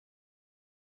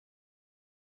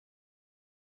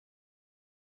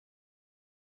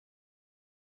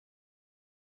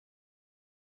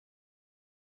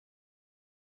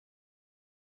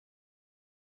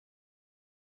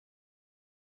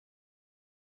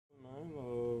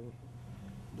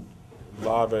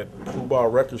live at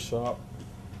Poobah Record Shop.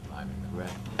 Live in the rec.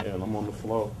 Yeah, and I'm on the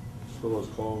floor. Store is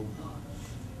closed.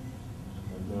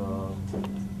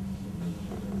 And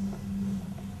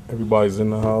everybody's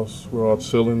in the house. We're all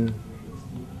chilling.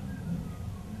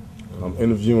 I'm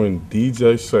interviewing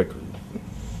DJ Sacred.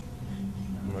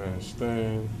 Man,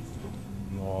 Stan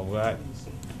and all that.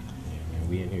 Yeah, man,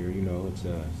 we in here, you know,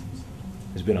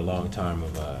 it's been a long time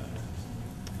of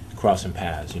crossing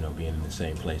paths, you know, being in the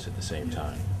same place at the same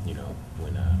time, you know,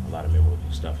 when a lot of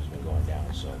memorable stuff has been going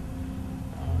down. So,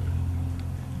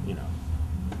 you know,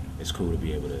 it's cool to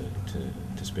be able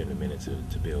to spend a minute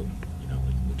to build, you know,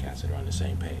 with cats that are on the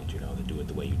same page, you know, that do it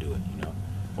the way you do it, you know,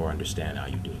 or understand how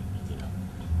you do it, you know,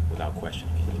 without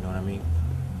questioning it, you know what I mean?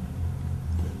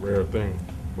 Rare thing.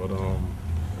 But,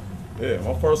 yeah,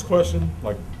 my first question,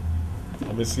 like,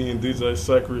 I've been seeing DJ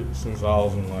Sacred since I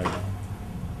was in, like,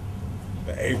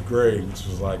 the 8th grade, which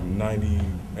was like 90,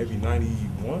 maybe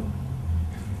 91.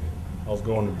 I was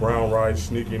going to Brown Rice,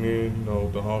 sneaking in, you know,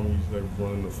 with the homies, they were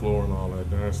running the floor and all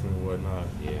that, dancing and whatnot.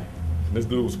 Yeah. And this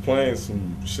dude was playing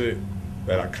some shit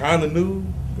that I kind of knew,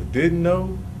 but didn't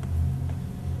know.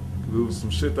 It was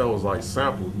some shit that was like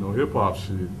sampled, you know, hip hop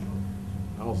shit.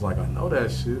 I was like, I know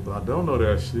that shit, but I don't know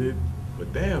that shit.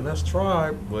 But damn, that's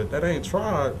Tribe, but that ain't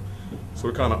Tribe. So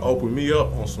it kind of opened me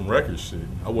up on some record shit.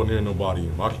 I wasn't hearing nobody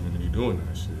in my community doing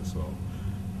that shit. So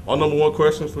my number one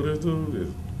question for this dude is,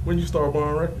 when you start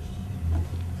buying records?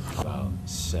 About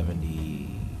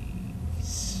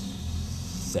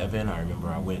 77, I remember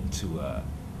I went to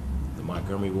the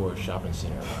Montgomery Ward Shopping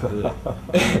Center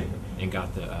and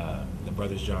got the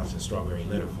Brothers Johnson Strawberry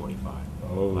Letter 45.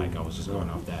 Oh. Like, I was just going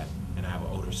off that. And I have an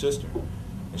older sister,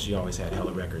 and she always had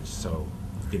hella records, so,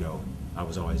 you know, I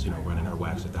was always, you know, running her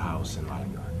wax at the house, and like,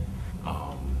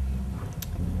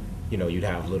 you know, you'd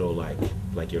have little,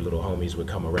 like your little homies would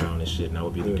come around and shit, and I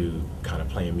would be the dude kind of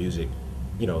playing music,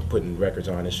 you know, putting records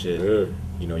on and shit. Yeah.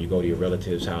 You know, you go to your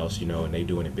relative's house, you know, and they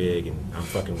doing it big, and I'm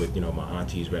fucking with, you know, my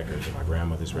auntie's records or my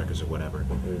grandmother's records or whatever.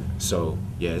 Yeah. So,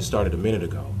 yeah, it started a minute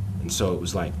ago. And so it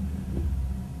was like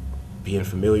being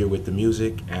familiar with the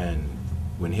music, and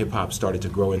when hip hop started to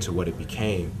grow into what it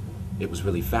became, it was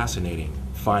really fascinating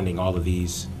finding all of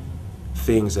these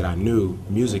things that I knew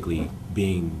musically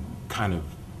being kind of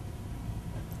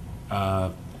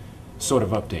sort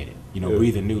of updated, you know,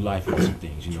 breathing new life into some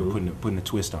things, you know, putting a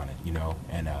twist on it, you know,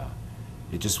 and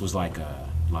it just was like,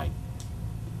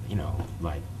 you know,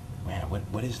 like, man,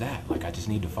 what is that? Like, I just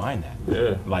need to find that.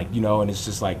 Yeah. Like, you know, and it's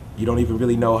just like, you don't even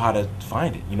really know how to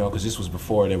find it, you know, because this was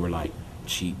before there were like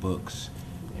cheat books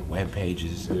and web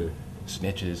pages,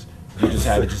 snitches. You just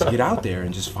had to just get out there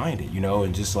and just find it, you know,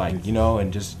 and just like, you know,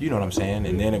 and just, you know what I'm saying?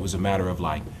 And then it was a matter of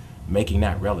like making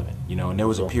that relevant, you know, and there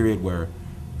was a period where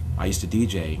I used to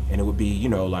DJ, and it would be, you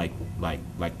know, like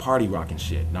party rock and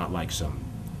shit, not like some,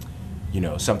 you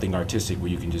know, something artistic where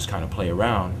you can just kind of play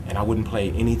around, and I wouldn't play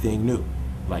anything new,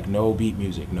 like no beat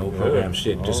music, no program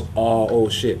shit, just all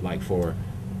old shit, like for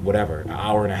whatever, an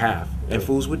hour and a half, and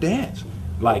fools would dance,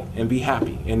 like, and be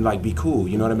happy, and like be cool,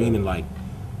 you know what I mean? And like,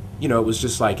 you know, it was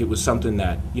just like, it was something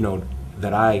that, you know,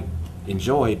 that I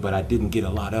enjoyed, but I didn't get a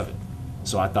lot of it.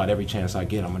 So I thought every chance I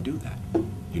get, I'm gonna do that,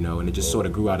 you know, and it just sort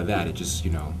of grew out of that. It just,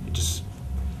 you know,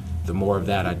 the more of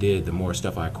that I did, the more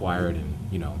stuff I acquired, and,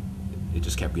 you know, it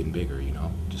just kept getting bigger, you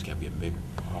know, just kept getting bigger.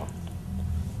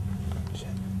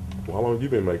 Well, how long have you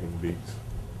been making beats?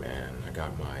 Man, I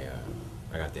got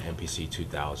the MPC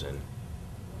 2000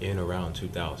 in around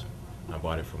 2000. I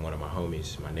bought it from one of my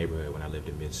homies in my neighborhood when I lived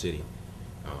in Mid-City.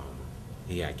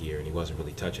 He had gear, and he wasn't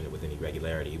really touching it with any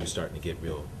regularity. He was starting to get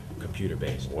real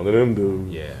computer-based. One of them dudes.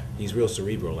 Yeah, he's real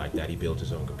cerebral like that. He built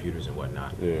his own computers and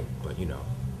whatnot. Yeah. But, you know,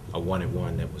 I wanted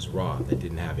one that was raw, that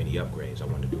didn't have any upgrades. I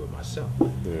wanted to do it myself.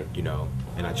 Yeah. You know,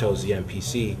 and I chose the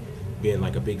MPC, being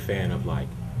like a big fan of like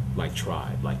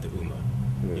Tribe, like the Uma.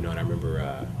 Yeah. You know, and I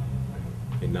remember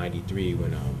in '93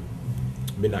 when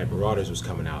Midnight Marauders was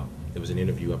coming out, there was an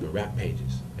interview up in Rap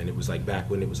Pages, and it was like back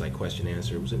when it was like question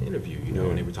answer. It was an interview, you know,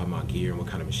 and they were talking about gear and what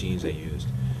kind of machines they used.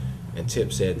 And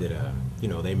Tip said that you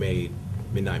know, they made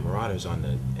Midnight Marauders on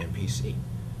the MPC,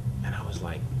 and I was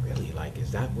like, really, like,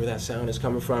 is that where that sound is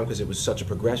coming from? Because it was such a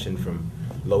progression from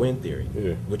Low End Theory,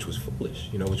 which was foolish,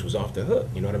 you know, which was off the hook,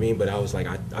 you know what I mean? But I was like,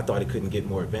 I thought it couldn't get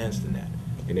more advanced than that.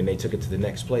 And then they took it to the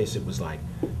next place. It was like,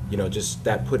 you know, just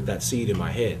that put that seed in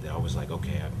my head that I was like,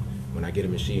 okay, when I get a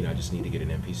machine, I just need to get an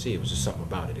MPC. It was just something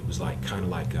about it. It was like kind of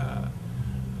like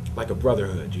a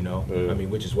brotherhood, you know? I mean,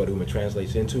 which is what Uma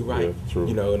translates into, right? Yeah, true.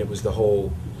 You know, and it was the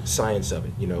whole science of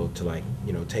it, you know, to like,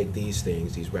 you know, take these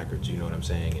things, these records, you know what I'm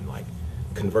saying, and like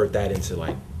convert that into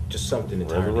like just something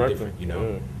entirely different, you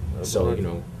know? Yeah, so, you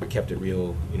know, I kept it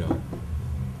real, you know,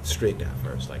 strict at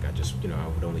first. Like I just, I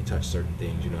would only touch certain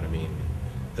things, you know what I mean?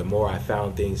 The more I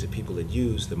found things that people had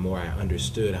used, the more I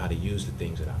understood how to use the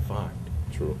things that I find.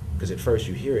 True. Because at first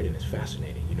you hear it and it's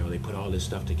fascinating. They put all this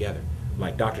stuff together.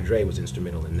 Like Dr. Dre was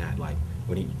instrumental in that. Like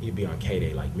when he'd be on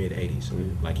K-Day, like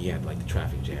mid-'80s, like he had like the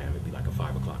Traffic Jam, it'd be like a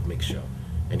 5 o'clock mix show.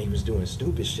 And he was doing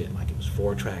stupid shit, like it was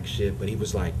 4-track shit, but he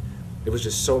was like, it was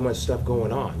just so much stuff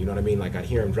going on, you know what I mean? Like I'd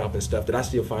hear him dropping stuff that I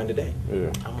still find today.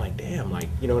 Yeah. I'm like, damn, like,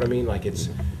 you know what I mean? Like it's,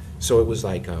 so it was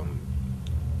like,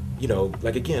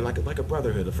 like again, like a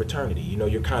brotherhood, a fraternity,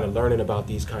 you're kind of learning about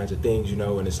these kinds of things,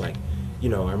 and it's like, I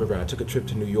remember I took a trip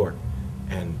to New York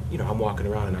and, I'm walking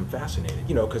around and I'm fascinated,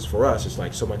 because for us, it's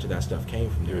like so much of that stuff came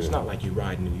from there. It's not like you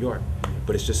ride in New York,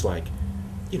 but it's just like,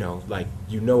 like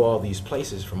all these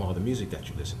places from all the music that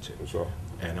you listen to. Sure.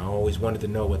 And I always wanted to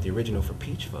know what the original for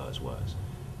Peach Fuzz was,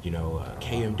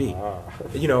 KMD.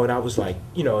 And I was like,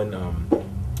 and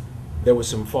there was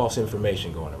some false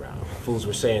information going around. Fools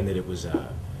were saying that it was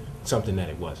something that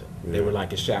it wasn't. Yeah. They were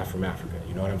like a shaft from Africa,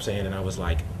 you know what I'm saying? And I was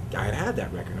like, I had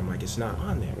that record. I'm like, it's not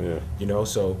on there. Yeah.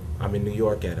 So I'm in New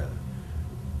York at I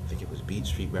think it was Beat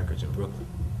Street Records in Brooklyn.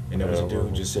 And there was a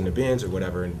dude just in the bins or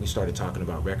whatever, and we started talking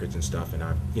about records and stuff, and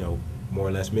I, more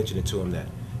or less mentioned it to him that,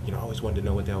 I always wanted to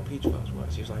know what the hell Peach Fuzz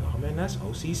was. He was like, oh man, that's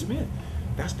O.C. Smith.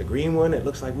 That's the green one that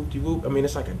looks like whoop-de-whoop. I mean,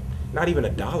 it's like not even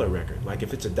 $1 record. Like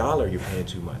if it's $1, you're paying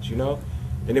too much,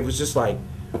 And it was just like,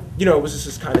 it was just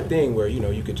this kind of thing where,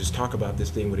 you could just talk about this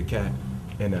thing with a cat,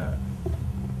 and,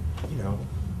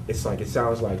 it's like, it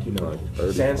sounds like,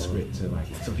 Sanskrit to like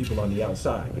some people on the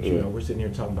outside. But, we're sitting here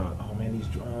talking about, oh man, these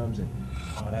drums and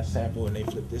that sample and they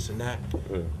flip this and that.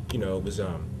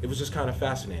 It was just kind of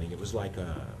fascinating. It was like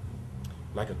a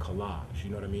collage, you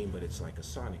know what I mean? But it's like a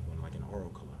sonic one, like an oral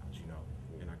collage,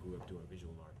 And I grew up doing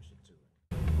visual art and shit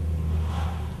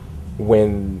too.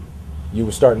 When you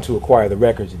were starting to acquire the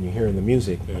records and you're hearing the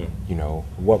music,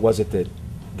 what was it that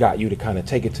got you to kind of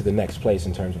take it to the next place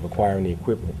in terms of acquiring the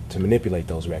equipment to manipulate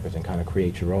those records and kind of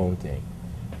create your own thing?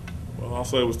 Well, I'll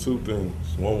say it was two things.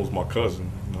 One was my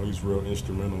cousin. He's real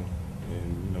instrumental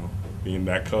in, being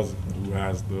that cousin who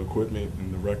has the equipment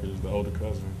and the records, the older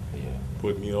cousin. Yeah.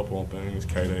 Put me up on things,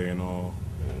 K-Day and all.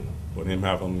 But him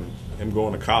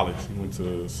going to college, he went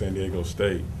to San Diego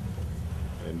State.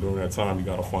 And during that time, he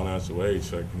got a financial aid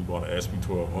check and he bought an SP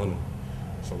 1200.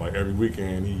 So like every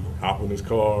weekend, he hop in his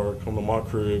car, come to my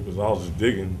crib, because I was just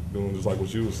digging, doing just like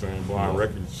what you were saying, buying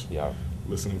records,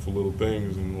 listening for little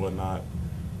things and whatnot.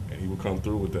 And he would come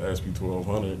through with the SP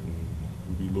 1200 and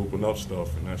we'd be looping up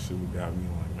stuff, and that shit would got me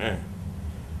like, man,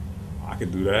 I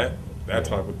could do that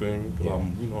type of thing, because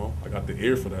I'm, I got the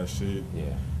ear for that shit.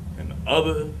 Yeah. And the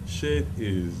other shit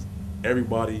is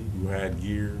everybody who had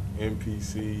gear,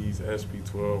 MPCs, SP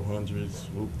 1200s,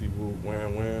 whoop-de-whoop,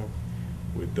 wham-wham,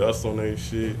 with dust on their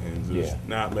shit and just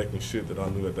not making shit that I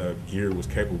knew that gear was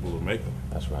capable of making.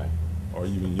 That's right. Or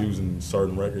even using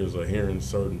certain records or hearing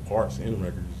certain parts in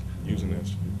records, using that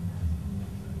shit.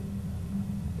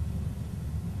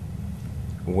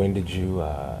 When did you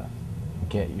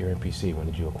get your MPC? When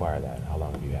did you acquire that? How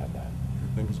long have you had that?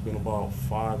 I think it's been about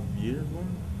 5 years now,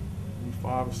 maybe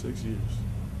 5 or 6 years.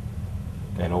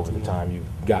 And over the time, you've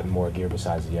gotten more gear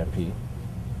besides the MP?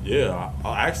 Yeah,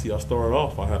 I started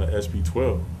off, I had an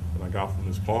SP12 that I got from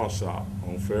this pawn shop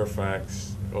on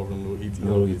Fairfax over in Little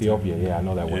Ethiopia. Yeah, I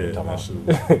know that one you're talking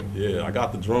about. Yeah, I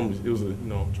got the drum, it was a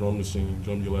drum machine,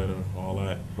 drumulator, all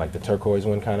that. Like the turquoise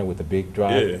one kind of with the big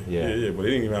drive? Yeah, but it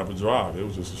didn't even have a drive. It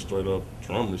was just a straight up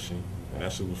drum machine. And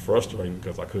that shit was frustrating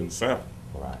because I couldn't sample.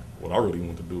 Right. What I really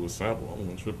wanted to do was sample. I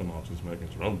wasn't tripping off just making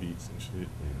drum beats and shit.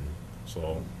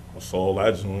 So I sold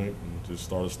that joint and just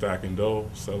started stacking dough,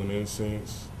 selling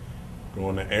incense,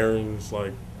 going to errands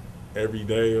like every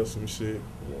day or some shit,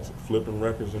 flipping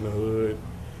records in the hood,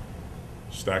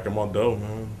 stacking my dough,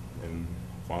 man, and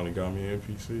finally got me an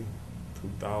MPC,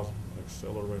 2000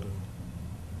 Accelerator.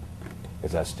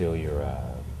 Is that still your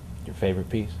favorite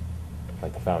piece,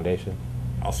 like the foundation?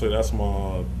 I'll say that's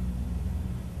I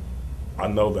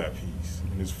know that piece,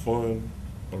 and it's fun,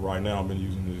 but right now I've been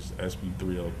using this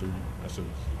SP303. That shit is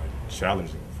like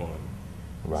challenging fun.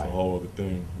 Right. It's a whole other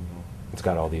thing, It's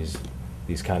got all these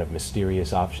kind of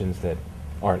mysterious options that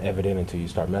aren't evident until you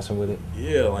start messing with it.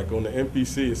 Yeah, like on the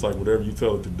MPC, it's like whatever you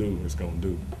tell it to do, it's gonna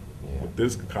do. Yeah. With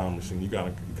this kind of machine, you kind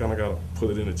of gotta put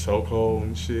it in a chokehold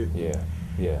and shit. Yeah.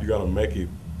 You gotta make it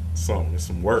something. It's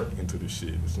some work into the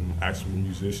shit. It's some actual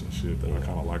musicianship that I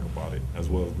kind of like about it, as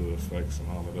well as the effects and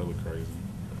all that other crazy.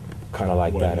 Kind of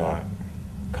like that.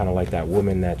 Kind of like that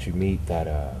woman that you meet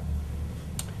that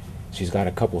she's got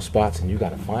a couple spots and you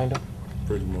gotta find them.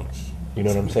 Pretty much. You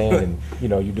know what I'm saying? And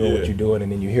you're doing what you're doing, and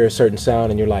then you hear a certain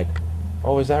sound, and you're like,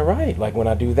 oh, is that right? Like when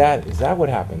I do that, is that what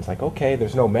happens? Like, okay,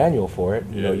 there's no manual for it.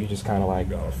 You know, you just kind of like.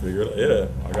 You gotta figure it out. Yeah,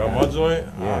 I got my joint.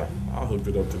 Yeah. I hooked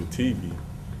it up to the TV.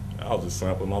 I was just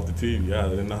sampling off the TV. I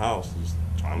had it in the house, just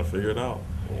trying to figure it out.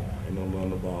 Yeah. I ain't know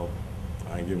nothing about.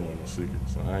 I ain't giving away no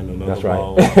secrets. I ain't know That's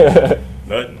nothing right. about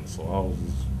nothing. So I was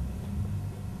just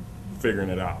figuring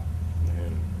it out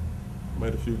and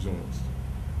made a few joints.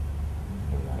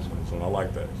 So I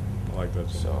like that. I like that.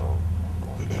 So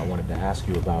I wanted to ask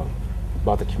you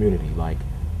about the community, like,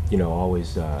 you know,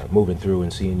 always moving through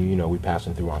and seeing you, you know, we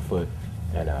passing through on foot,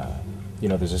 and you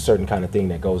know, there's a certain kind of thing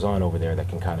that goes on over there that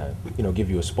can kind of, you know, give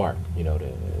you a spark, you know,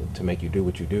 to make you do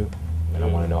what you do, and I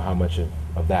want to know how much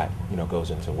of that, you know,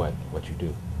 goes into what you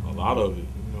do. A lot of it,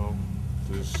 you know,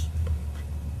 just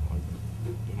like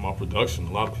in my production,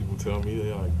 a lot of people tell me,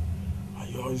 they're like, oh,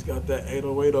 you always got that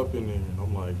 808 up in there, and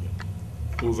I'm like,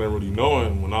 fools ain't really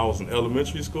knowing, when I was in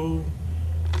elementary school,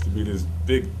 used to be this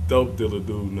big dope dealer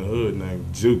dude in the hood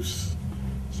named Juice.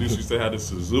 Juice used to have this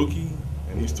Suzuki,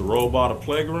 and he used to roll by the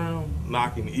playground,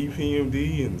 knocking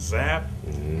EPMD and Zap,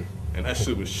 and that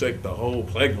shit would shake the whole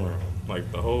playground.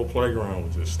 Like, the whole playground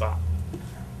would just stop.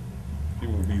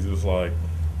 People would be just like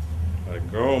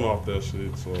grown off that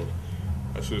shit, so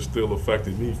that shit still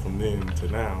affected me from then to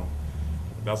now.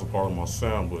 That's a part of my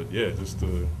sound, but yeah, just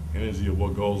the energy of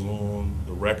what goes on,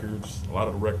 the records, a lot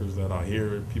of the records that I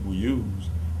hear people use,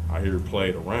 I hear it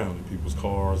played around in people's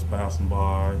cars, passing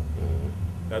by,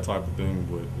 that type of thing,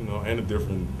 but, you know, and the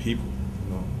different people,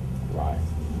 you know. Right.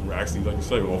 Actually, like you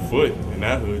say, on foot, in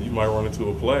that hood, you might run into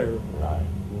a player Right.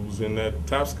 who's in that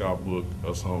Tap Scout book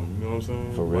or something, you know what I'm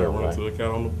saying? For You real, might run right. into a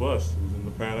cat on the bus who's in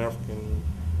the Pan-African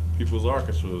People's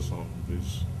Orchestra or something.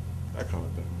 It's that kind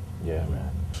of thing. Yeah, man.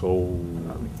 So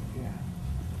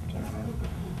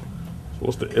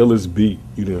what's the illest beat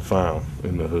you done found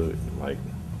in the hood? Like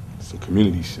some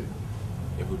community shit.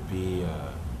 It would be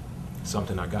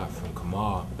something I got from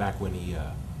Kamal back when he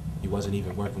wasn't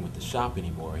even working with the shop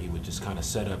anymore. He would just kind of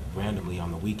set up randomly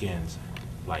on the weekends,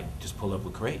 like just pull up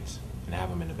with crates and have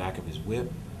them in the back of his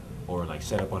whip, or like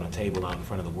set up on a table out in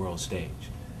front of the world stage.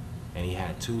 And he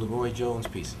had 2 Leroy Jones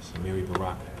pieces, Amiri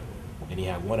Baraka, and he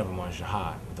had one of them on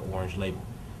Shahad with the orange label,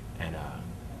 and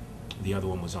the other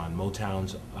one was on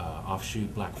Motown's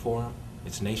offshoot Black Forum.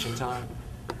 It's Nation Time.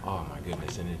 Oh my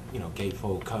goodness, and it, you know,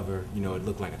 gatefold cover, you know, it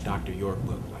looked like a Dr. York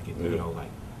book, like it, you know, like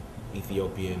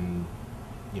Ethiopian,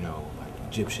 you know, like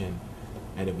Egyptian,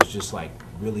 and it was just like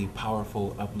really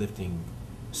powerful, uplifting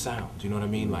sound. You know what I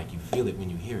mean? Like you feel it when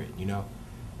you hear it. You know,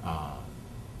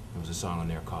 there was a song on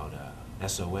there called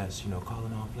SOS. You know,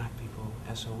 calling all black people,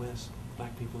 SOS.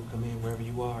 Black people, come in wherever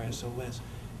you are, SOS.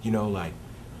 You know, like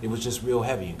it was just real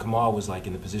heavy. And Kamal was like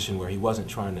in the position where he wasn't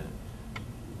trying to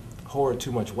hoard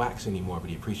too much wax anymore, but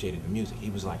he appreciated the music. He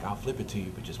was like, I'll flip it to you,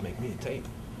 but just make me a tape.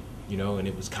 You know, and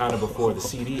it was kind of before the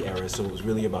CD era, so it was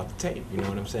really about the tape. You know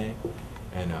what I'm saying?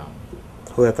 And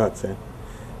Who I thought said.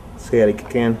 So you gotta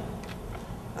kick in.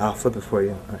 I'll flip it for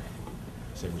you. All right.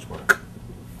 say which word?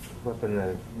 Flipping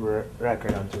the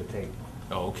record onto a tape.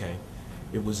 Oh, okay.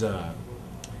 It was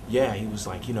yeah, he was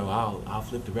like, you know, I'll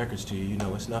flip the records to you. You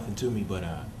know, it's nothing to me, but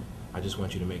I just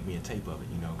want you to make me a tape of it.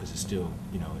 You know, because it's still,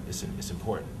 you know, it's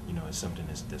important. You know, it's something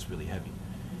that's really heavy.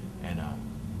 And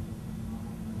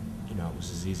you know, it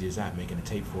was as easy as that, making a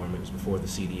tape for him. It was before the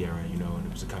CD era, you know, and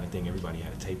it was the kind of thing everybody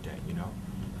had a tape deck, you know.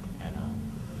 And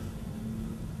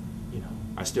you know,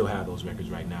 I still have those records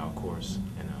right now, of course.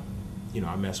 And you know,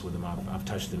 I mess with them. I've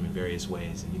touched them in various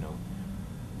ways, and you know,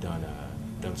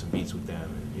 done some beats with them,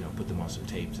 and you know, put them on some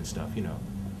tapes and stuff, you know.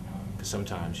 Because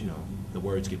sometimes, you know, the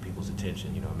words get people's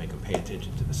attention, you know, make them pay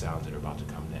attention to the sounds that are about to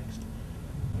come next.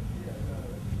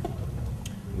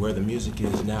 Where the music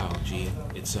is now, G,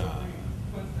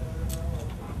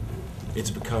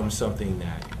 it's become something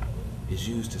that is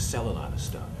used to sell a lot of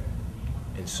stuff.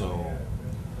 And so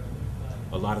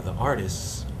a lot of the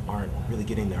artists aren't really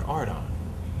getting their art on.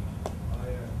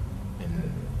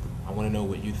 And I want to know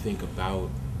what you think about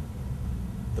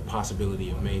the possibility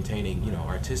of maintaining, you know,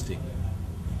 artistic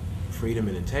freedom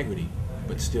and integrity,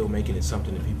 but still making it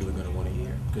something that people are going to want to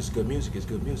hear. Because good music is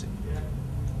good music.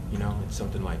 You know, it's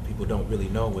something like people don't really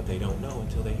know what they don't know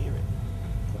until they hear it.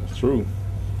 That's true.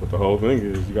 But the whole thing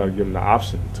is you got to give them the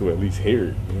option to at least hear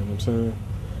it. You know what I'm saying?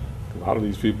 A lot of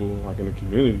these people, like in the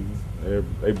community,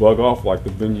 they bug off like the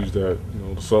venues that, you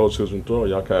know, the Soul Children throw.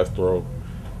 Y'all cats throw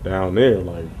down there.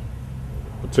 Like,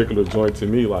 particular joint to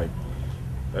me, like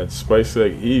that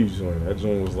SpaceX Eve joint. That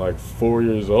joint was like 4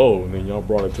 years old, and then y'all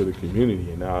brought it to the community,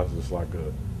 and now it's just like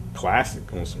a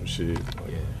classic on some shit.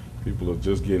 Like, Yeah. people are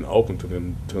just getting open to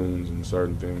them tunes and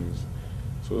certain things.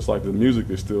 So it's like the music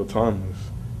is still timeless.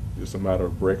 It's a matter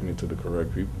of breaking it to the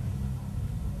correct people.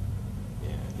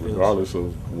 regardless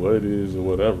of what it is or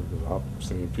whatever. Because I've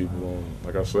seen people on,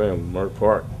 like I say, in Merck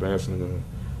Park dancing in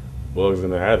Bugs in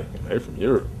the Attic, and they from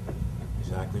Europe.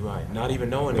 Exactly right. Not even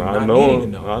knowing it, Not needing to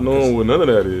know. Not knowing what none of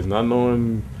that is. Not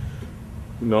knowing,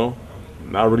 not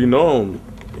really knowing,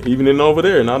 even in over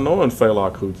there, not knowing Fela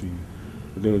Kuti.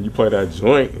 But then when you play that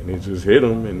joint and it just hit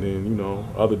them, and then,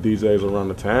 other DJs around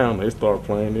the town, they start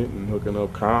playing it and hooking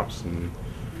up comps and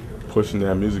pushing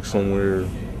that music somewhere,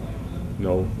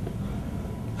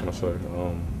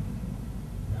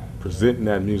 presenting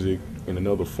that music in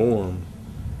another form.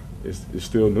 It's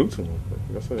still new to them.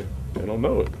 Like I say, they don't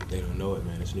know it. They don't know it,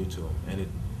 man. It's new to them, and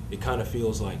it kind of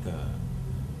feels like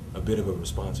a bit of a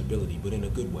responsibility, but in a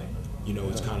good way.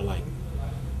 It's kind of like,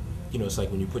 it's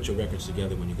like when you put your records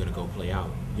together when you're gonna go play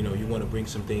out. You want to bring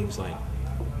some things like,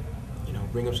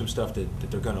 bring them some stuff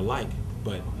that they're gonna like,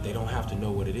 but they don't have to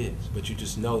know what it is. But you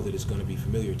just know that it's gonna be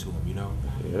familiar to them.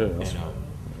 Yeah,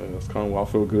 that's kind of what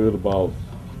I feel good about.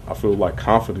 I feel like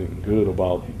confident and good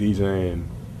about DJing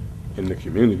in the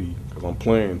community, because I'm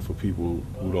playing for people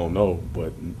who don't know,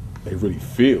 but they really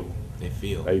feel.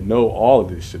 They know all of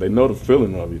this shit. They know the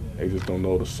feeling of it. They just don't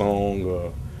know the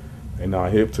song. They're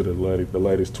not hip to the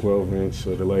latest 12-inch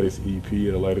or the latest EP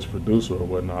or the latest producer or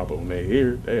whatnot. But when they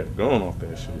hear it, they are gone off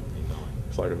that shit.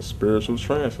 It's like a spiritual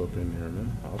trance up in there,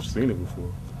 man. I've seen it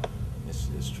before.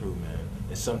 It's true, man.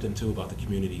 It's something too about the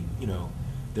community.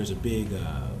 There's a big.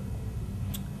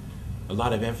 A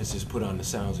lot of emphasis put on the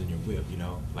sounds in your whip,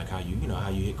 like how you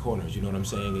hit corners, you know what I'm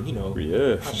saying? And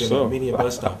yeah, I've been at many a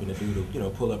bus stop and the dude will,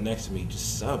 pull up next to me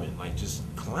just subbing, like just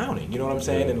clowning, you know what I'm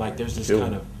saying? And like there's this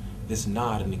kind of this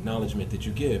nod and acknowledgement that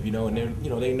you give, and they're,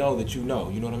 they know that you know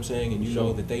what I'm saying, and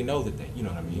know that they know that they, you know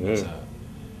what I mean? Yeah.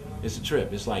 It's a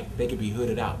trip. It's like they could be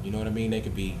hooded out, you know what I mean? They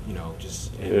could be,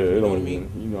 just you know what I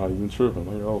mean? You're not even tripping.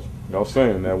 Like I was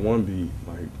saying, that one beat,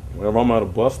 like whenever I'm at a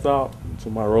bus stop and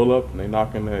somebody roll up and they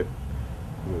knocking that.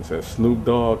 It's that Snoop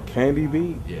Dogg Candy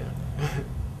beat. Yeah.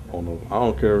 I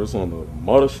don't care if it's on the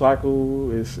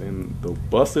motorcycle, it's in the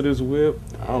bust of his whip.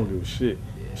 I don't give a shit.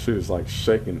 Yeah. Shit is like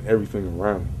shaking everything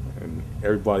around me, and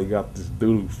everybody got this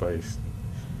doodoo face.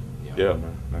 Yeah,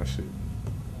 man, that shit.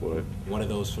 What? One of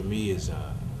those for me is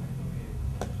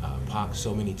Pac's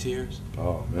 "So Many Tears."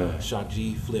 Oh man. Shock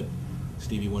G flipped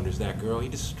Stevie Wonder's "That Girl." He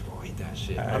destroyed that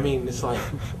shit. I mean, it's like,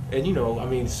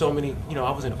 and so many.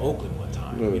 I was in Oakland one time.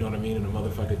 You know what I mean? And the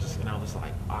motherfucker and I was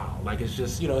like, wow. Like it's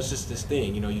just, it's just this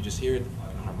thing. You just hear it,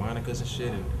 harmonicas and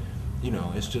shit, and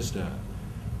it's just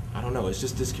I don't know. It's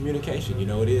just this communication.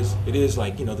 It is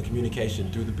like the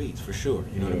communication through the beats for sure.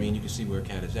 You know what I mean? You can see where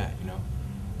Cat is at.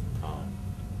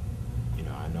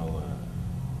 I know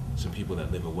some people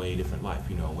that live a way different life.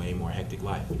 A way more hectic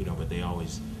life. But they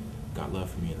always got love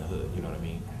for me in the hood. You know what I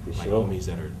mean? Like homies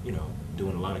that are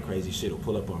doing a lot of crazy shit will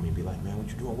pull up on me and be like, man, what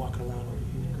you doing walking around over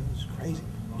here, nigga? It's crazy.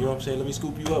 You know what I'm saying? Let me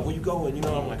scoop you up. Where you going?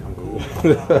 I'm like, I'm cool.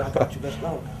 I got you. Let's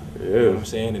go. Yeah. You know what I'm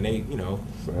saying? And they,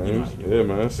 yeah,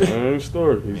 man, same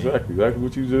story. Exactly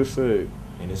what you just said.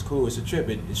 And it's cool. It's a trip.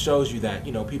 It shows you that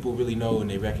people really know and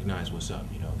they recognize what's up.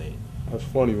 That's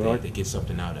funny, man. They get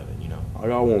something out of it. I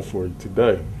got one for you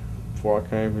today. Before I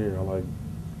came here, I like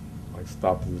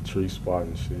stopped at the tree spot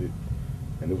and shit,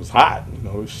 and it was hot.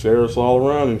 It's sheriffs all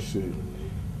around and shit.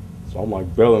 So I'm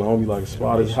like belling, homie, like the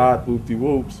spot is hot,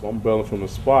 whoop-de-whoop. So I'm belling from the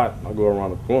spot. I go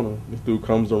around the corner. This dude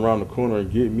comes around the corner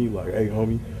and get me like, hey,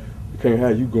 homie, we can't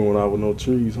have you going out with no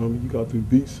trees, homie. You got them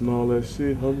beats and all that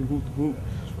shit, homie, whoop-de-whoop.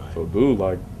 Right. So dude,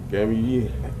 like, gave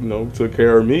me, took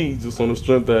care of me just on the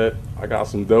strength that I got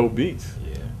some dope beats.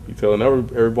 Yeah. He telling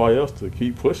everybody else to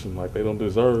keep pushing, like they don't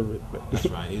deserve it. That's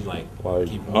right. He's like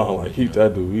keep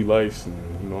that dude. He likes,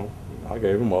 and I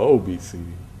gave him an old beat CD.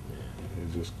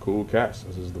 It's just cool cats.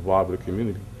 This is the vibe of the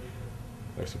community.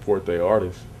 They support their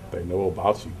artists. They know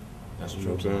about you. That's true. You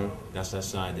know what I'm saying? That's that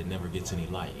side that never gets any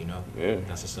light. Yeah.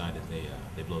 That's the side that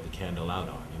they blow the candle out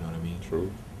on. You know what I mean?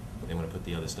 True. They want to put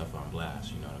the other stuff on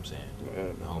blast. You know what I'm saying?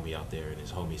 Yeah. The homie out there in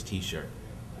his homie's T-shirt.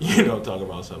 Talking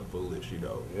about something foolish.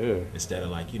 Yeah. Instead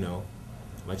of like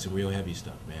some real heavy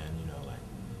stuff, man. Like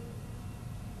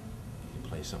you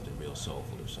play something real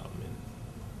soulful or something,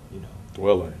 and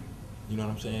Well, you know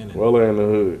what I'm saying? And, well, in the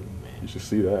hood. Man. You should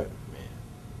see that. Man.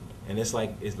 And it's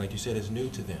like you said, it's new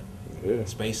to them. Yeah.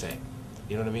 Space act.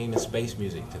 You know what I mean? It's space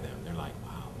music to them. They're like,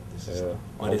 wow, this is.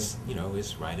 But it's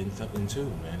it's right in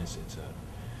tune, man. It's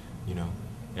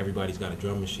everybody's got a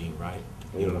drum machine, right?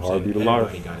 You know what I'm saying? Heartbeat of life.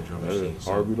 Everybody got a drum machine.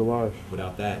 So heartbeat of life.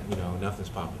 without that, nothing's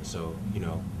popping. So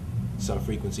some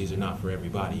frequencies are not for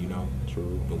everybody.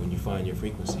 True. But when you find your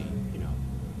frequency,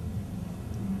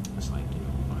 it's like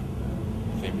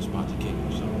finding a favorite spot to kick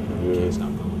or something. You can't stop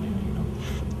going there.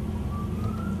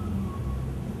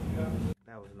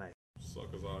 That was nice.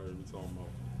 Suckers out here be talking about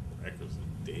records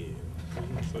are dead.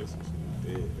 You say some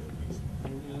shit dead at least.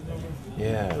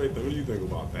 Yeah. What do you think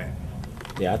about that?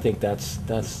 Yeah, I think that's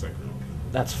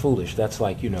foolish. That's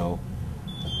like, you know,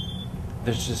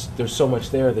 there's so much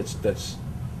there that's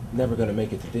never gonna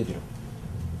make it to digital.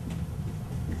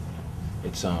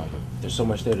 It's there's so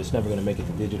much there that's never gonna make it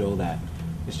to digital that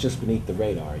it's just beneath the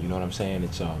radar. You know what I'm saying?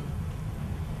 It's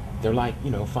they're like, you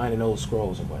know, finding old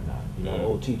scrolls and whatnot. You know,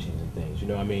 old teachings and things. You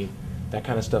know what I mean? That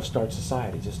kind of stuff starts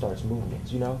society, just starts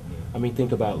movements. You know? I mean,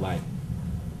 think about like,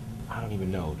 I don't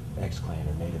even know, X-Clan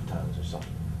or Native Tongues or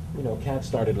something. You know, cats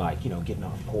started like, you know, getting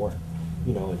off port,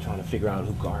 you know, and trying to figure out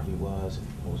who Garvey was and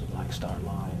what was it like, Start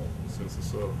Line.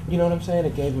 You know what I'm saying?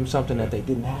 It gave them something that they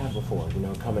didn't have before, you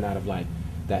know, coming out of like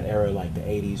that era, like the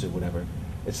 80s or whatever.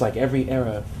 It's like every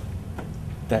era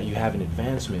that you have an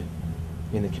advancement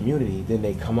in the community, then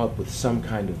they come up with some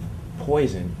kind of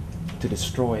poison to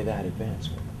destroy that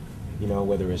advancement. You know,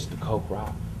 whether it's the coke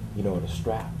rock, you know, or the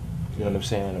strap, you know what I'm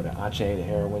saying, or the ache, the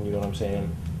heroin, you know what I'm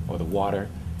saying, or the water.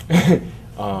 Not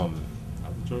the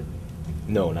drinking.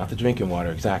 No, not the drinking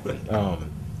water, exactly.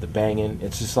 The banging,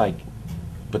 it's just like,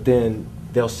 but then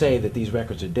they'll say that these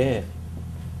records are dead,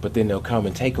 but then they'll come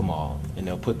and take them all, and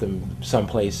they'll put them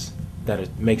someplace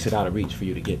that makes it out of reach for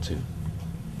you to get to.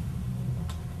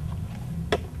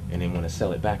 And they want to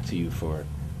sell it back to you for,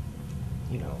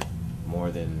 you know,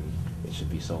 more than it should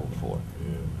be sold for.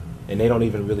 Yeah. And they don't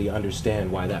even really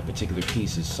understand why that particular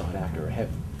piece is sought after or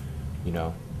heavy, you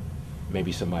know?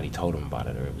 Maybe somebody told them about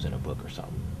it or it was in a book or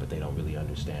something, but they don't really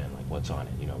understand like what's on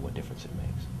it, you know, what difference it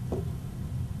makes.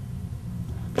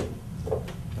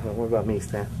 What about me,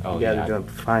 Stan? Oh, you guys yeah, are doing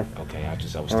fine. Okay, I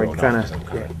was Alright, thrown off kinda, because I'm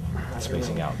kind of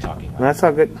spacing out talking. No, that's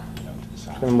all good. You know, to the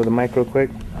side. Turn with the mic real quick.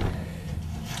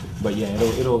 But yeah,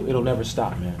 it'll never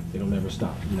stop, man. It'll never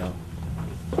stop, you know.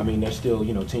 I mean, they're still,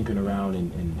 you know, tinkering around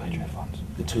in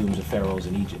the tombs of pharaohs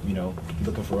in Egypt, you know,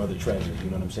 looking for other treasures, you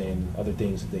know what I'm saying? Other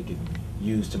things that they could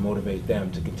use to motivate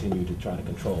them to continue to try to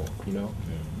control, you know?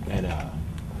 Yeah. And,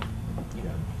 you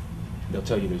know, they'll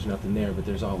tell you there's nothing there, but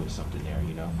there's always something there,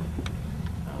 you know?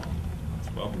 It's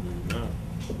probably now.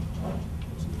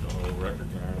 It's the old record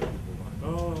guy. People like,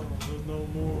 oh, there's no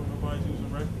more. Nobody's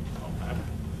using records.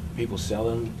 People sell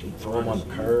them, you throw them on the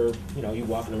curb. You know, you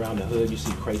walking around the hood, you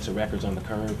see crates of records on the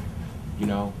curb, you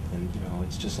know, and, you know,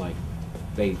 it's just like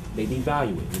they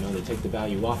devalue it, you know, they take the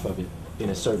value off of it in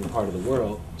a certain part of the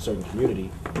world, certain community,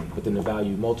 but then the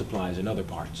value multiplies in other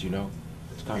parts, you know.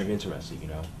 It's kind of interesting, you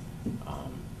know.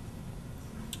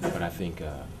 But I think,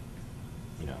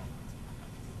 you know,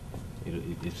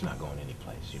 it's not going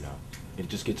anyplace, you know. It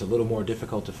just gets a little more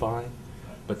difficult to find,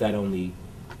 but that only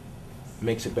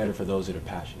makes it better for those that are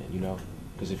passionate, you know?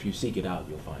 Because if you seek it out,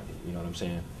 you'll find it, you know what I'm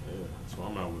saying? Yeah, that's why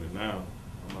I'm out with it now.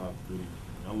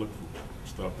 I look for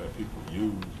stuff that people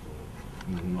use,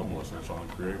 but I'm more so trying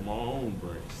to create my own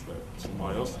breaks that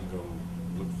somebody else can go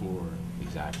look for.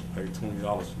 Exactly. Pay $20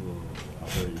 for, I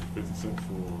pay 50 cents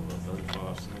for,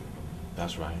 35 cents.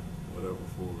 That's right. Whatever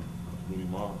for. That's really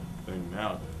my thing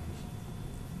nowadays.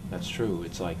 That's true.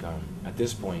 It's like, at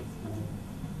this point,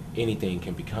 anything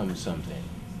can become something.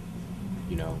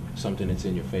 You know, something that's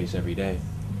in your face every day,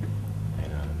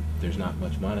 and there's not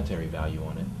much monetary value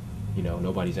on it. You know,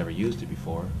 nobody's ever used it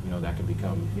before. You know, that can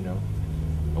become, you know,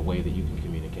 a way that you can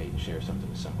communicate and share something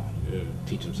with somebody. Yeah.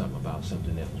 Teach them something about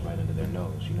something that was right under their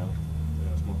nose, you know?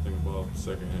 Yeah, that's one thing about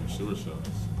secondhand sure shots.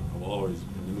 I've always,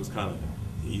 it was kind of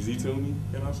easy to me,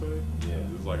 can I say? Yeah.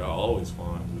 It's like I always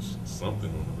find just something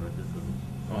on the record.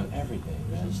 On everything,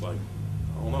 man. It's just like,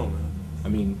 I don't know, man. I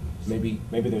mean, maybe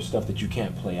there's stuff that you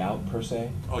can't play out per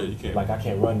se. Oh yeah, you can't. Like I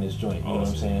can't run this joint, you know what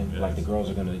I'm saying? Yes. Like the girls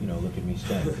are gonna, you know, look at me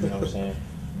stank, you know what I'm saying?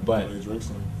 But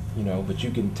you know, but you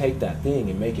can take that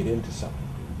thing and make it into something.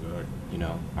 Exactly. You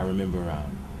know, I remember an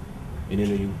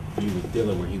interview with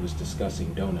Dilla where he was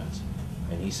discussing donuts,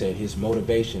 and he said his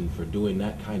motivation for doing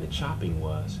that kind of chopping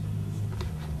was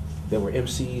there were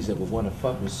MCs that would want to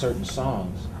fuck with certain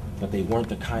songs, but they weren't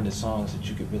the kind of songs that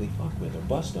you could really fuck with or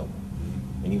bust over.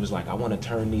 And he was like, I want to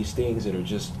turn these things that are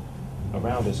just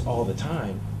around us all the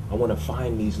time, I want to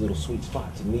find these little sweet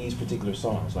spots in these particular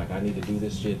songs. Like, I need to do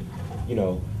this shit, you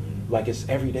know, like it's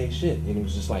everyday shit. And it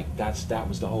was just like, that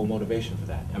was the whole motivation for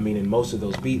that. I mean, and most of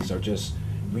those beats are just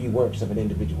reworks of an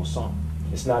individual song.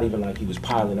 It's not even like he was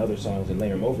piling other songs and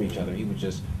laying them over each other. He would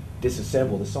just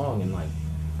disassemble the song and, like,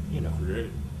 you know. Create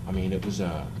it. I mean, it was,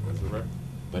 That's the record.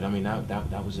 but I mean,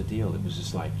 that was the deal. It was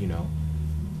just like, you know,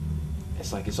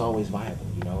 it's like it's always viable,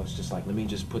 you know? It's just like, let me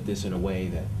just put this in a way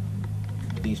that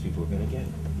these people are gonna get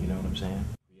it, you know what I'm saying?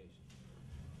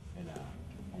 And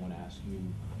I wanna ask you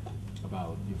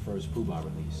about your first Poobah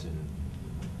release and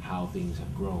how things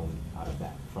have grown out of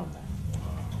that, from that.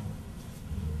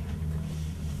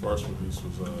 First release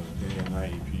was Day and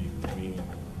Night EP with me and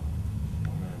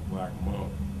my man Black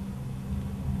Monk.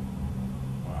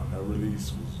 Wow, that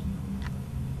release was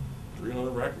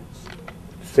 300 records.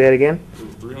 Say it again? It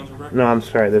was 300 records? No, I'm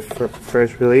sorry. The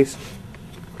first release.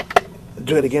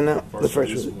 Do it again now. The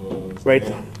first release release. was Right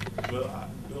there.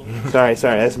 Sorry,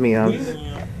 that's me.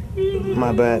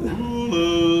 My bad.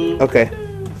 Okay.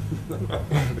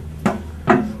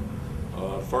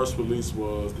 First release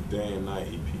was the Day and Night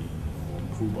EP on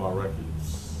Poobah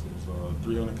Records. It was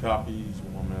 300 copies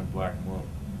with my man Black Monk.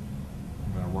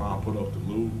 Man, Ron put up the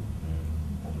loop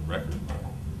and the record.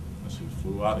 That shit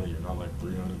flew out of here. Not like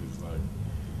 300 is like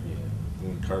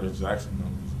doing Curtis Jackson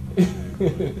numbers. And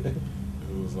shit.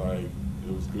 It was like,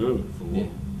 it was good for what,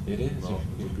 it is. You know,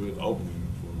 it was a good opening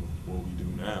for what we do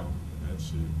now. That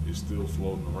shit is still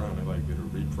floating around. They like did a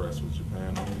repress with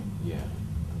Japan on it. Yeah.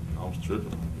 I was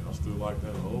tripping. I still like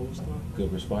that old stuff.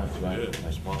 Good response, right? Yeah, the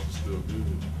response is still good.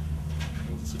 And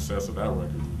with the success of that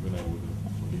record, we've been able to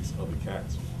release other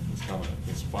cats. It's kind of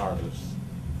inspired us,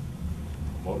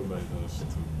 motivated us to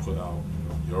put out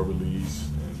your release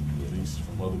and release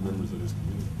from other members of this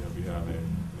community that we have in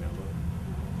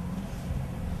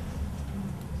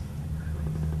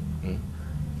LA.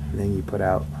 And then you put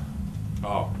out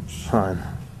Fun.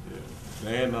 Yeah.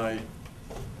 Day and Night,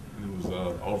 it was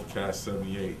Overcast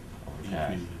 78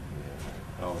 EP.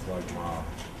 That was like I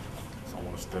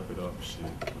want to step it up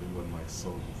shit, but it wasn't like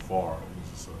so far. It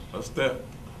was just a step.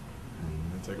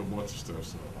 And take a bunch of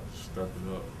steps up. I just stepped it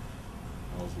up.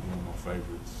 That was one of my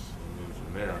favorites. And then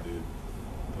from there I did,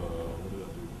 what did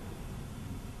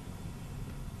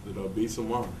I do? Did Beats of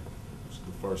Mine, which was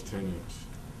the first 10-inch.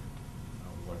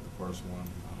 That was like the first one out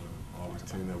of all these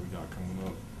 10 that we got coming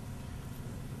up.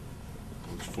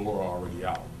 Which 4 are already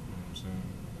out, you know what I'm saying?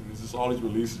 And it's just all these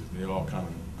releases, they all kind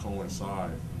of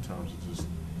coincide in terms of just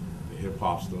the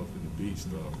hip-hop stuff and the beat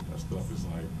stuff. That stuff is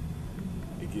like,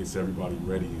 it gets everybody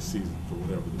ready in season for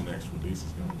whatever the next release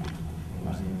is gonna be. You know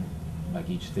what I'm saying? Like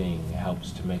each thing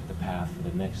helps to make the path for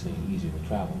the next thing easier to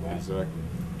travel, right? Exactly.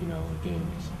 You know, it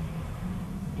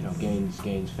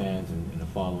gains fans and a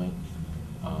following.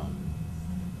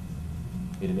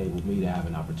 It enabled me to have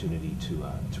an opportunity to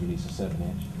release a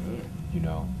 7-inch. Yeah. You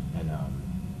know, and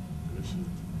Good shit.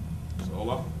 It's all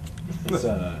out. it's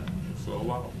It's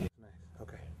all out.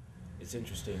 Okay. It's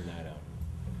interesting that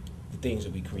the things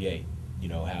that we create, you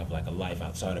know, have like a life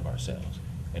outside of ourselves,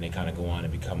 and they kind of go on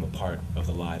and become a part of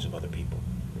the lives of other people.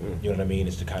 You know what I mean?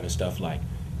 It's the kind of stuff like,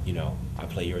 you know, I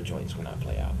play your joints when I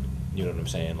play out. You know what I'm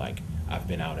saying? Like, I've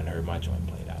been out and heard my joint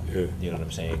played out. Yeah. You know what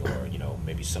I'm saying? Or, you know,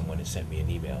 maybe someone has sent me an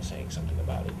email saying something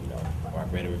about it, you know, or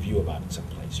I've read a review about it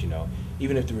someplace, you know.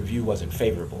 Even if the review wasn't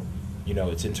favorable, you know,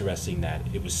 it's interesting that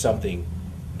it was something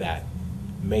that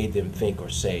made them think or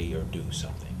say or do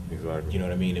something. Exactly. You know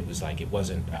what I mean? It was like, it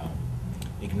wasn't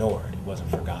ignored, it wasn't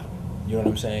forgotten. You know what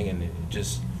I'm saying? And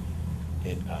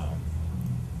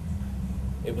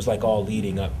it was like all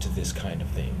leading up to this kind of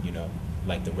thing, you know,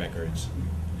 like the records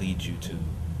lead you to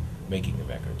making the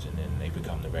records, and then they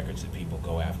become the records that people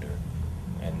go after,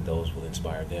 and those will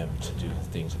inspire them to do the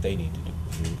things that they need to do,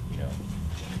 you know.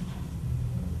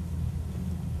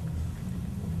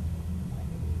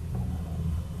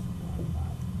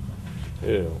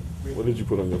 Yeah. What did you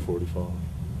put on your 45?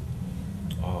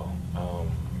 Oh,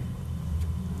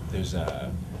 there's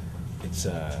it's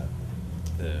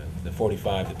the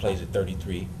 45 that plays at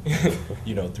 33,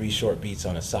 you know, 3 short beats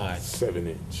on a side.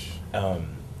 7-inch.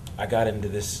 I got into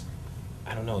this,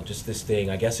 I don't know, just this thing.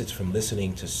 I guess it's from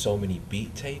listening to so many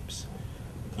beat tapes.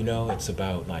 You know, it's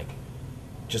about like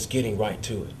just getting right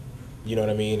to it. You know what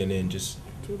I mean? And then just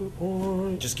to the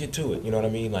point. Just get to it. You know what I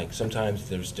mean? Like sometimes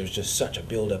there's just such a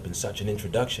build up and such an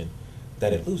introduction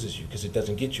that it loses you because it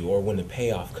doesn't get you. Or when the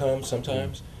payoff comes,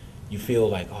 sometimes you feel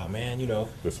like, oh man, you know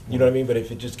what I mean? But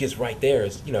if it just gets right there,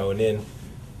 it's, you know, and then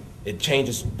it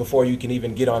changes before you can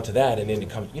even get onto that, and then it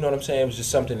comes. You know what I'm saying? It was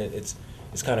just something that it's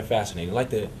kind of fascinating, like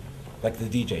the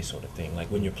DJ sort of thing.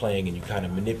 Like when you're playing and you kind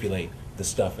of manipulate the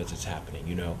stuff as it's happening.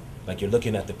 You know, like you're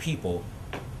looking at the people,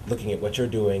 looking at what you're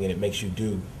doing, and it makes you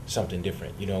do something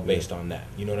different. You know, based on that.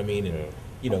 You know what I mean? And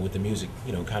you know, with the music,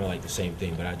 you know, kind of like the same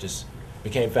thing. But I just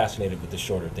became fascinated with the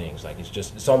shorter things. Like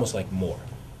it's almost like more.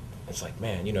 It's like,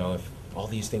 man, you know, if all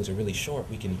these things are really short,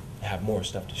 we can have more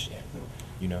stuff to share.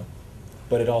 You know,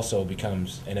 but it also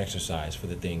becomes an exercise for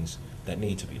the things that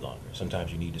need to be longer.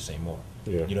 Sometimes you need to say more.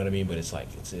 Yeah. You know what I mean? But it's like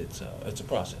it's a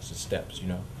process. It's steps. You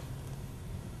know.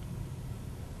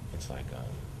 It's like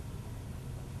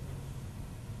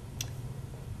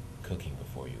cooking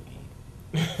before you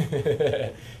eat.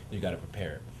 You got to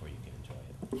prepare it before you can enjoy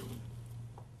it.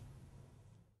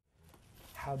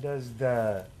 How does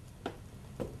the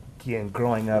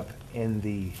growing up in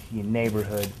the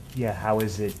neighborhood, how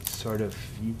is it sort of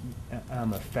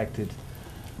affected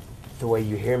the way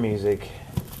you hear music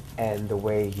and the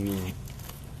way you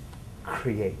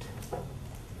create,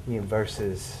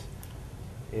 versus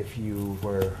if you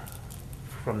were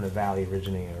from the Valley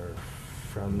originally, or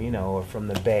from or from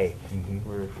the Bay,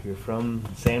 where you're from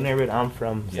the same neighborhood I'm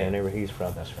from, same neighborhood he's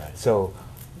from. That's right. So,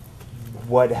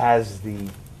 what has the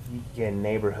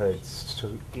neighborhoods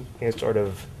sort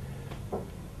of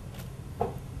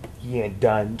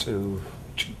done to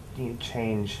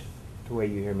change the way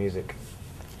you hear music?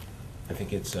 I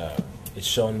think it's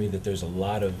shown me that there's a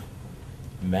lot of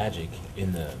magic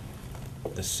in the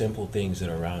simple things that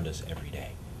are around us every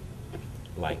day.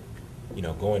 Like,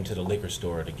 going to the liquor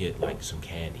store to get like some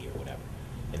candy or whatever,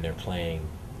 and they're playing,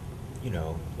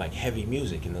 like heavy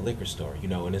music in the liquor store,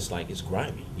 and it's like, it's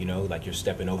grimy, like you're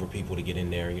stepping over people to get in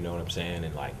there, you know what I'm saying?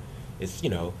 And like, it's,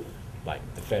 like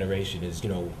the Federation is,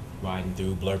 riding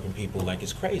through, blurping people like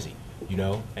it's crazy,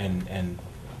 and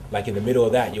like in the middle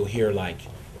of that, you'll hear like,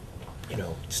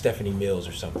 Stephanie Mills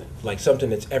or something, like something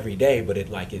that's every day, but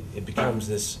it becomes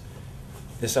this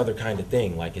other kind of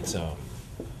thing, like it's,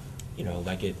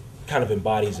 like it kind of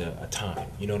embodies a time,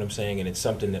 you know what I'm saying? And it's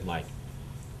something that like,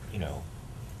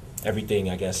 everything,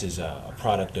 I guess, is a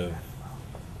product of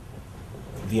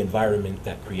the environment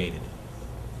that created it.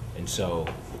 And so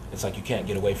it's like you can't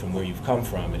get away from where you've come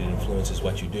from, and it influences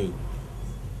what you do.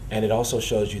 And it also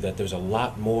shows you that there's a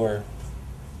lot more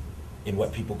in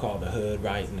what people call the hood,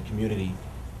 right, in the community,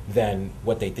 than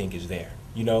what they think is there.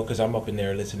 Because I'm up in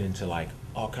there listening to like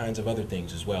all kinds of other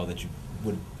things as well that you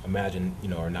would imagine,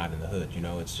 are not in the hood.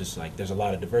 It's just like there's a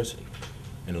lot of diversity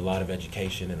and a lot of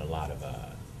education and a lot of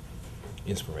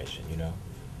inspiration,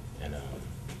 and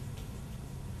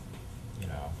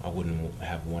I wouldn't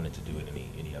have wanted to do it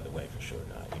any other way, for sure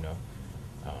not,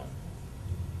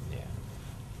 yeah.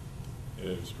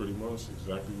 Yeah, it's pretty much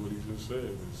exactly what he just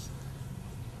said. It's,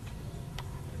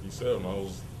 like he said, when I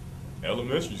was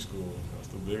elementary school, that's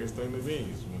the biggest thing to me,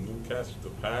 is when them cats used to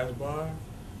pass by,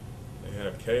 they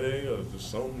had K-Day or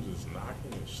just something just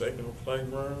knocking and shaking the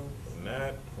playground. From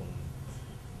that, from,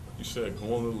 you said,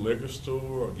 going to the liquor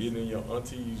store or getting in your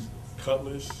auntie's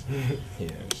cutlass, Yeah.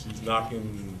 and she's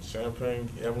knocking Champagne,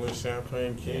 Evelyn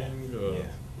Champagne King, Yeah. you know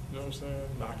what I'm saying?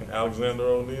 Knocking Alexander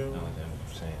O'Neal. No, that's what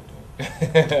I'm saying,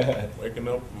 dude. Waking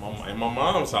up in my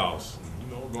mom's house,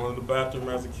 going to the bathroom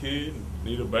as a kid, and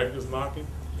Nita Baker's knocking.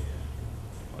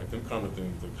 Yeah. Like them kind of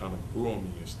things that kind of grew on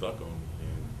me and stuck on me.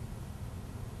 And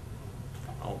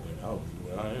I don't think I would be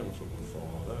where I am if it wasn't for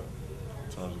all that.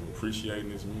 In terms of appreciating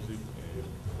this music and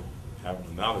having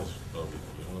the knowledge of it,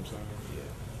 you know what I'm saying? Yeah.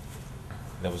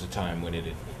 There was a time when it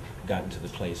had gotten to the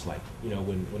place like,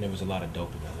 when there was a lot of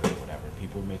dope in the hood or whatever,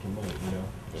 people were making money,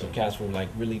 So cats were like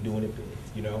really doing it big,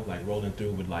 like rolling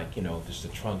through with like, just the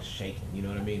trunks shaking, you know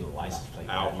what I mean? The license plate.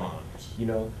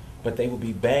 Alphons. But they would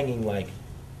be banging like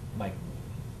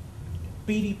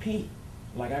BDP.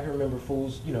 Like I can remember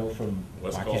fools, from,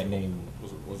 West I Coast, can't name.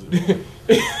 Was it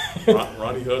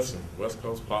Ronnie Hudson, West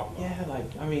Coast Pop? Yeah, like,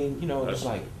 I mean, it's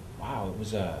like, wow,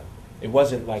 it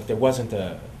wasn't like, there wasn't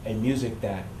a music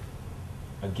that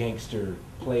a gangster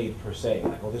played per se,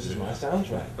 like, oh, this is my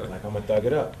soundtrack, like, I'm gonna thug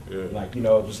it up. Yeah. Like, it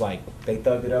was like, they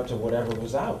thugged it up to whatever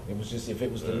was out. It was just, if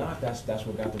it was the knock, that's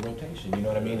what got the rotation, you know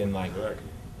what I mean? And like,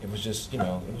 it was just, it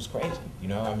was crazy,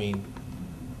 I mean,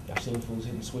 I've seen fools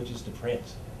hitting switches to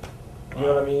Prince. You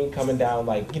know what I mean? Coming down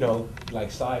like,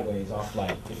 like sideways off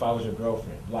like, If I Was Your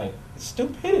Girlfriend. Like,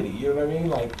 stupidity, you know what I mean?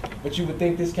 Like, but you would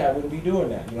think this cat wouldn't be doing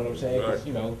that, you know what I'm saying? Because,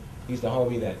 he's the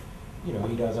homie that, he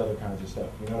does other kinds of stuff,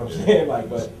 you know what I'm saying? Like,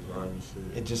 but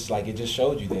it just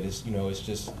showed you that it's, it's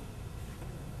just,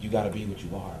 you gotta be what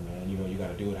you are, man. You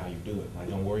gotta do it how you do it. Like,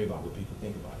 don't worry about what people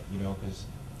think about it, because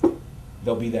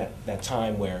there'll be that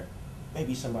time where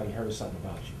maybe somebody heard something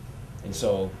about you. And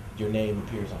so your name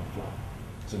appears on the flyer.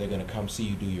 So they're gonna come see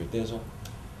you do your thizzle,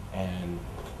 and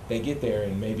they get there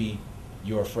and maybe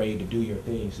you're afraid to do your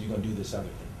thing, so you're gonna do this other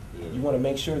thing. Yeah. You wanna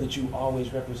make sure that you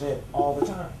always represent all the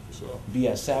time. Sure. Be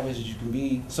as savage as you can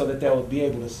be, so that they'll be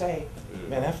able to say,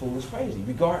 man, that fool is crazy,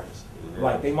 regardless. Yeah.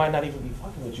 Like, they might not even be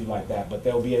fucking with you like that, but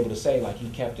they'll be able to say, like, he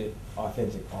kept it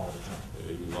authentic all the time.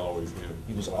 Yeah, he was always him.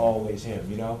 He was always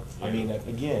him, Yeah. I mean,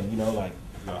 again, like...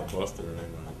 Not a buster or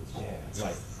anything. Yeah,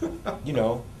 like,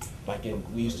 like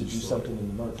we used to do something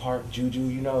in the Merck Park, Juju,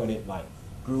 and it like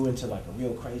grew into like a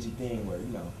real crazy thing where,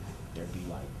 there'd be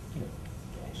like,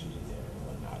 gangsters in there and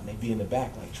whatnot, and they'd be in the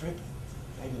back like tripping.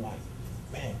 They'd be like,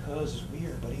 man, cuz is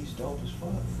weird, but he's dope as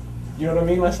fuck. You know what I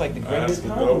mean? That's like the That's greatest the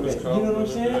compliment. dopest You know what I'm compliment,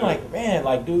 saying? man. Like, man,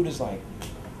 like, dude is like,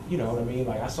 you know what I mean?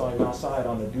 Like, I saw him outside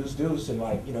on the Deuce Deuce, and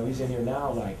like, you know, he's in here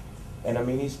now, like, and I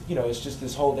mean, he's, you know, it's just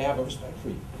this whole, they have a respect for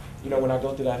you. You know, when I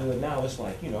go through that hood now, it's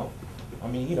like, you know, I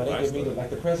mean, you know, they give me the, like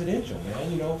the presidential,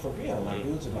 man, you know, for real. Like,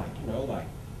 dudes are like, you know, like,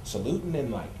 saluting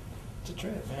and like, it's a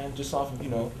trip, man, just off of, you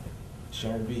know,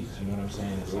 sharing beats, you know what I'm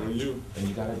saying? It's like, and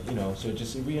you gotta, you know, so it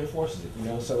just reinforces it, you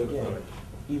know? So again,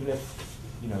 even if,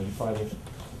 you know, you find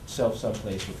yourself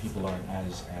someplace where people aren't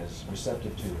as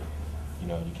receptive to it, you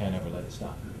know, you can't ever let it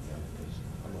stop you, know, 'cause,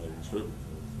 I'm not even tripping.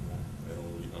 They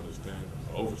don't really understand,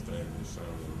 overstand this sound.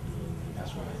 You know what I mean?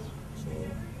 that's right. So,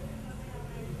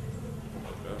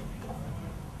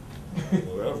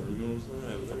 whatever, you know what I'm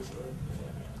saying? As they say.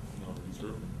 I'm not really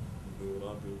tripping. I do what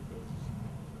I do because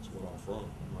that's what I'm from.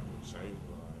 I'm not going to change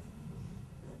what I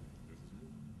am.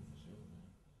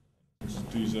 This is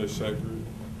DJ Sacred.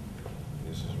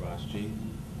 This is Ras G,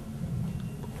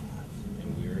 and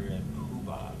we're at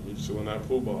Poobah. We chilling at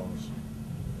Poobahs.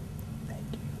 Thank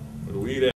you. Where the weed at?